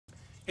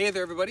Hey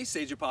there everybody,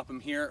 Sage Popham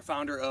here,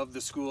 founder of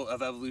the School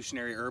of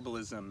Evolutionary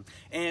Herbalism.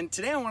 And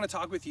today I want to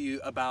talk with you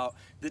about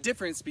the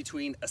difference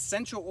between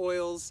essential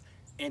oils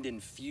and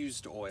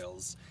infused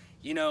oils.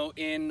 You know,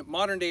 in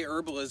modern day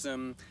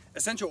herbalism,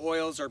 essential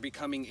oils are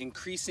becoming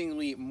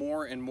increasingly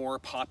more and more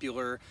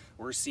popular.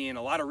 We're seeing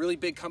a lot of really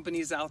big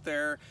companies out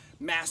there,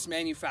 mass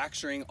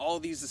manufacturing all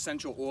these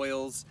essential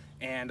oils,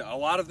 and a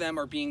lot of them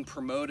are being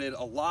promoted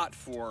a lot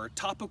for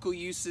topical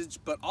usage,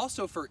 but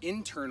also for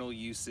internal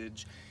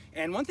usage.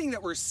 And one thing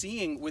that we're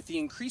seeing with the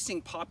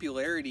increasing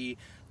popularity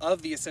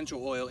of the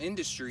essential oil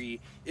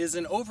industry is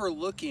an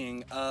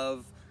overlooking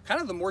of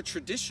kind of the more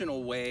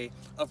traditional way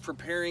of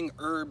preparing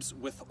herbs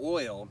with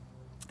oil,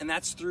 and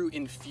that's through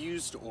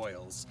infused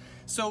oils.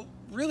 So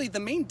really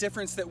the main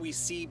difference that we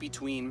see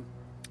between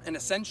an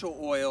essential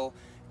oil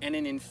and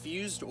an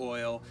infused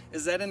oil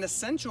is that an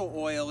essential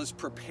oil is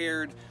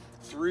prepared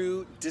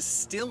through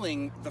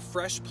distilling the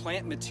fresh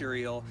plant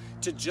material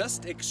to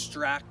just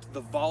extract the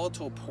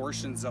volatile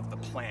portions of the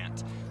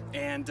plant.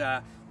 And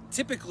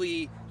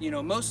typically, you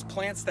know, most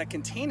plants that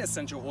contain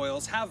essential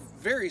oils have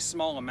very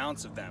small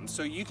amounts of them.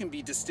 So you can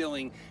be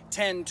distilling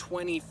 10,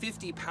 20,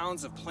 50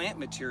 pounds of plant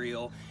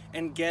material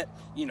and get,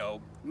 you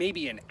know,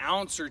 maybe an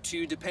ounce or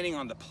two, depending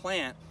on the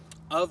plant,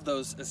 of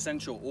those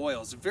essential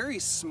oils. Very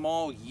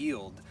small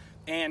yield.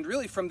 And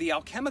really from the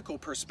alchemical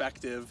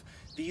perspective,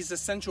 these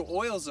essential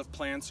oils of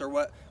plants are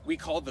what we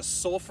call the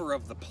sulfur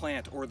of the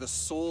plant, or the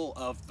soul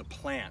of the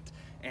plant.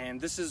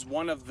 And this is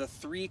one of the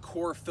three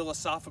core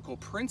philosophical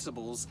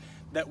principles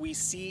that we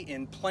see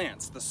in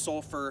plants: the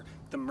sulfur,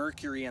 the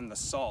mercury, and the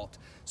salt.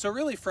 So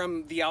really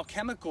from the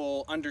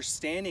alchemical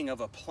understanding of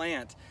a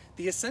plant,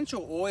 the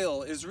essential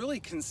oil is really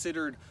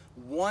considered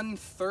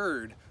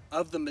 1/3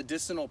 of the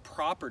medicinal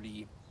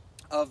property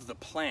of the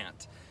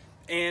plant.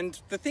 And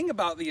the thing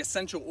about the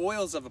essential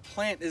oils of a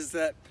plant is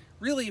that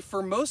really,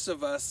 for most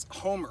of us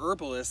home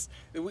herbalists,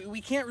 we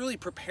can't really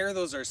prepare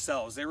those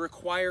ourselves. They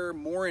require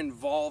more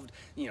involved,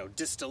 you know,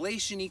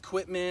 distillation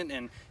equipment,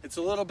 and it's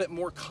a little bit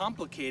more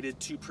complicated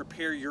to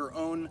prepare your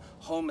own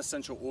home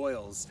essential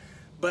oils.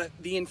 But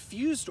the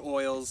infused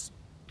oils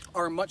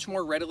are much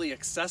more readily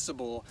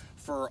accessible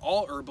for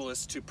all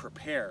herbalists to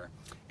prepare.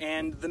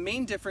 And the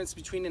main difference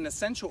between an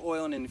essential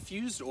oil and an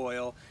infused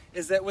oil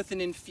is that with an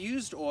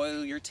infused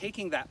oil, you're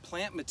taking that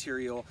plant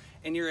material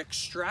and you're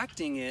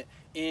extracting it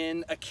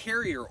in a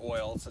carrier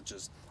oil, such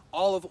as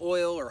olive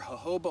oil or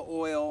jojoba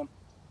oil.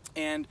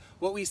 And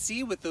what we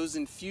see with those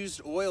infused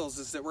oils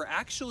is that we're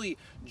actually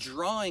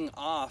drawing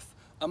off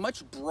a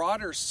much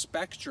broader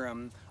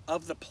spectrum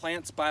of the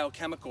plant's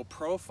biochemical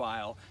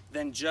profile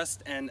than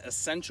just an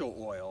essential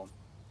oil.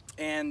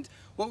 And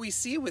what we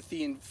see with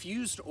the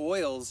infused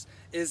oils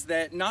is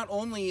that not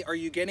only are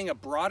you getting a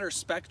broader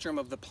spectrum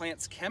of the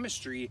plant's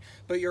chemistry,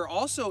 but you're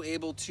also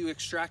able to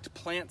extract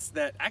plants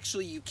that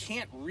actually you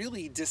can't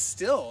really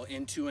distill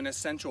into an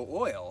essential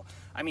oil.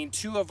 I mean,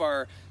 two of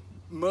our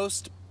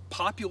most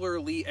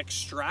popularly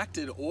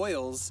extracted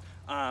oils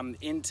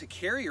into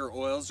carrier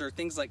oils are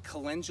things like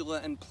calendula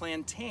and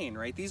plantain,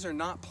 right? These are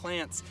not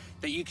plants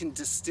that you can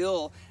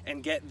distill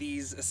and get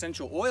these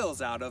essential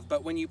oils out of,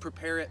 but when you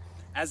prepare it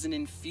as an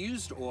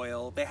infused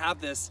oil, they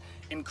have this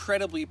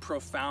incredibly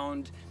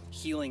profound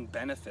healing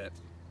benefit.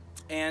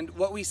 And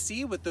what we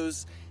see with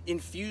those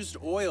infused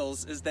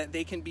oils is that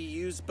they can be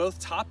used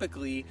both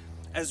topically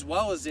as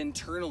well as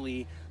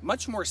internally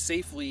much more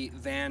safely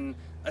than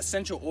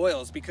essential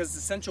oils, because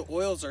essential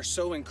oils are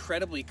so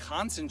incredibly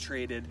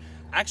concentrated.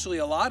 Actually,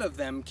 a lot of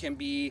them can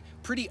be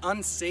pretty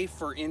unsafe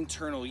for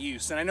internal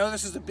use. And I know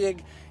this is a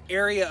big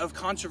area of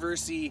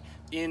controversy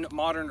in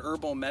modern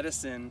herbal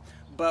medicine,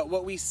 but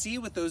what we see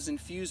with those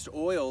infused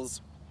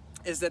oils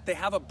is that they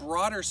have a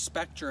broader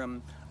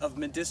spectrum of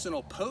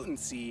medicinal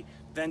potency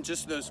than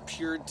just those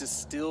pure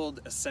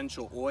distilled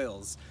essential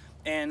oils.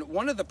 And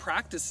one of the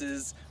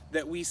practices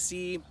that we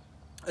see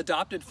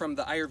adopted from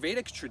the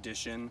Ayurvedic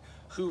tradition,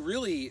 who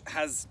really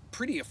has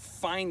pretty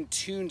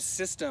fine-tuned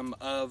system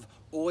of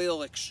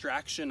oil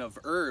extraction of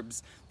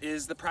herbs,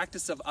 is the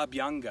practice of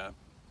abhyanga.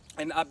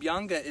 And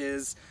abhyanga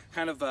is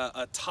kind of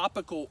a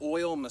topical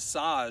oil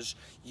massage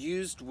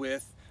used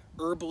with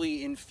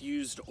herbally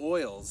infused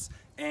oils.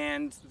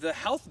 And the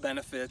health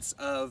benefits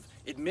of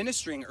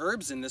administering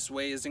herbs in this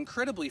way is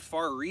incredibly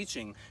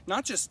far-reaching,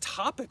 not just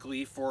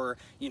topically for,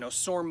 you know,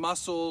 sore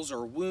muscles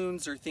or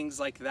wounds or things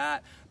like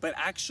that, but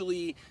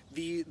actually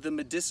the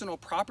medicinal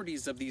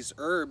properties of these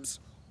herbs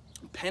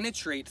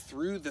penetrate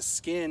through the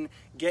skin,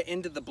 get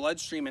into the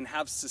bloodstream, and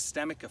have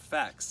systemic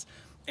effects.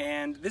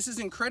 And this is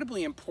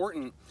incredibly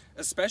important,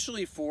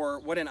 especially for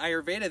what in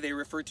Ayurveda they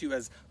refer to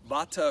as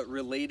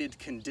vata-related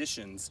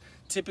conditions,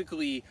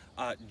 typically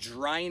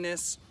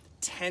dryness,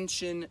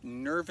 tension,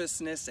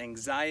 nervousness,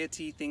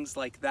 anxiety, things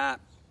like that.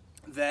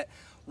 That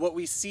what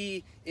we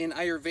see in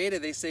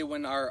Ayurveda, they say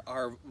when our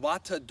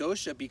vata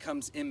dosha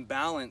becomes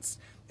imbalanced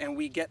and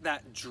we get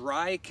that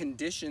dry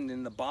condition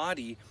in the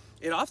body,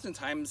 it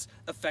oftentimes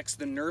affects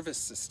the nervous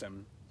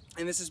system.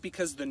 And this is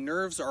because the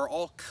nerves are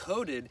all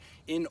coated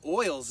in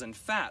oils and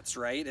fats,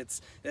 right?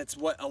 It's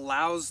what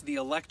allows the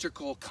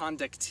electrical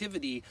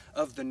conductivity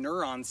of the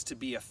neurons to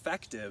be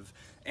effective.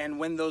 And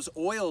when those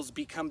oils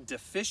become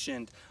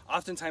deficient,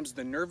 oftentimes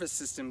the nervous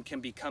system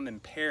can become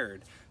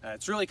impaired.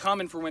 It's really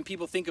common for when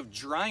people think of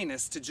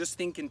dryness to just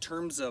think in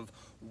terms of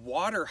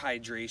water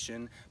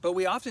hydration, but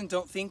we often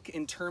don't think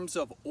in terms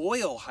of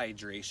oil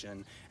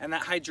hydration. And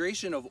that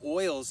hydration of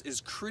oils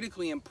is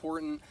critically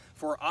important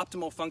for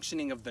optimal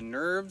functioning of the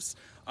nerves.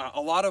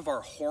 A lot of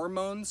our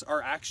hormones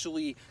are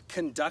actually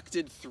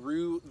conducted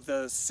through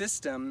the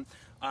system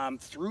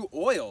through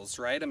oils,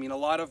 right? I mean, a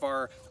lot of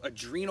our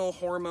adrenal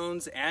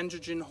hormones,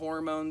 androgen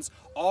hormones,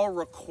 all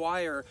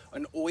require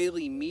an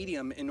oily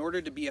medium in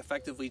order to be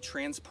effectively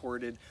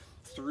transported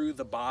through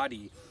the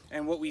body.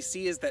 And what we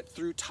see is that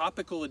through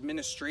topical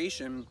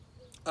administration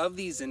of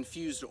these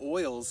infused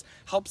oils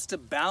helps to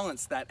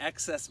balance that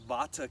excess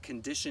vata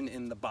condition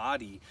in the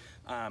body.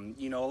 A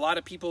lot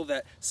of people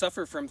that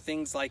suffer from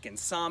things like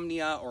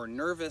insomnia or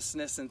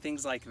nervousness and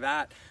things like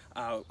that,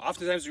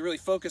 oftentimes we really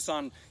focus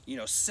on,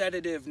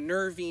 sedative,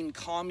 nervine,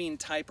 calming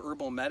type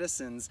herbal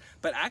medicines,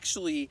 but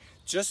actually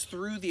just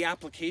through the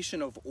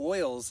application of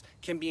oils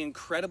can be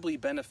incredibly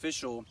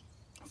beneficial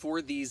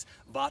for these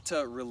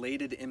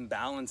vata-related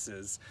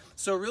imbalances.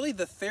 So really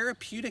the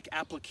therapeutic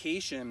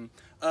application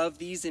of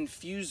these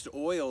infused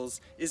oils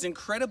is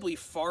incredibly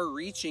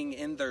far-reaching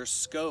in their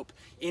scope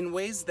in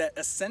ways that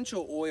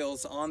essential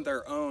oils on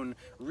their own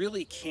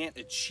really can't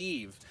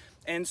achieve.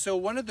 And so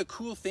one of the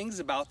cool things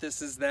about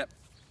this is that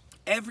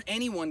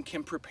anyone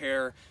can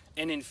prepare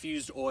an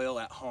infused oil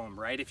at home,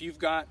 right? If you've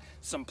got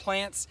some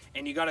plants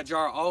and you got a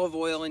jar of olive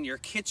oil in your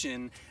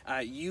kitchen,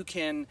 you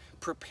can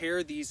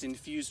prepare these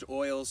infused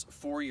oils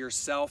for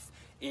yourself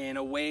in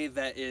a way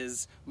that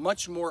is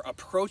much more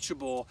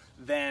approachable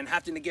than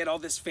having to get all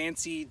this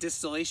fancy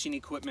distillation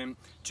equipment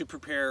to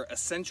prepare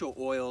essential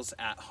oils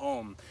at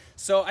home.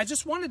 So I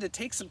just wanted to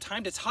take some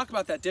time to talk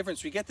about that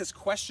difference. We get this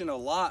question a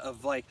lot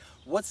of like,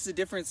 what's the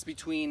difference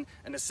between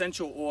an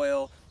essential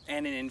oil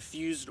and an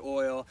infused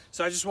oil?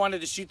 So I just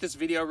wanted to shoot this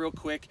video real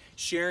quick,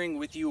 sharing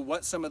with you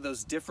what some of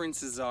those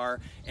differences are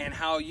and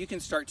how you can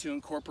start to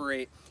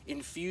incorporate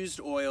infused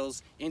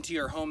oils into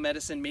your home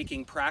medicine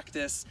making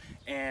practice,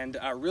 and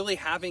really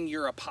having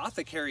your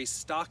apothecary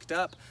stocked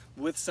up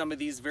with some of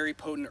these very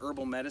potent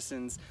herbal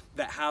medicines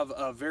that have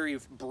a very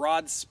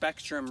broad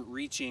spectrum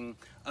reaching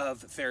of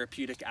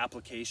therapeutic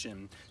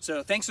application.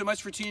 So thanks so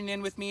much for tuning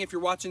in with me. If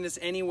you're watching this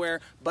anywhere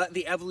but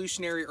the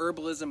Evolutionary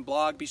Herbalism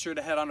blog, be sure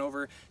to head on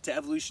over to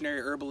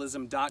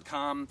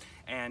evolutionaryherbalism.com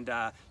and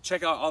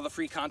check out all the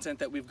free content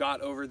that we've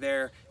got over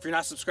there. If you're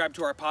not subscribed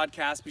to our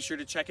podcast, be sure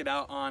to check it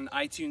out on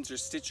iTunes or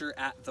Stitcher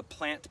at The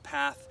Plant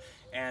Path.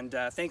 And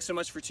thanks so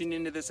much for tuning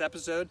into this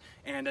episode.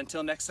 And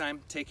until next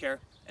time, take care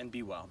and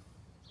be well.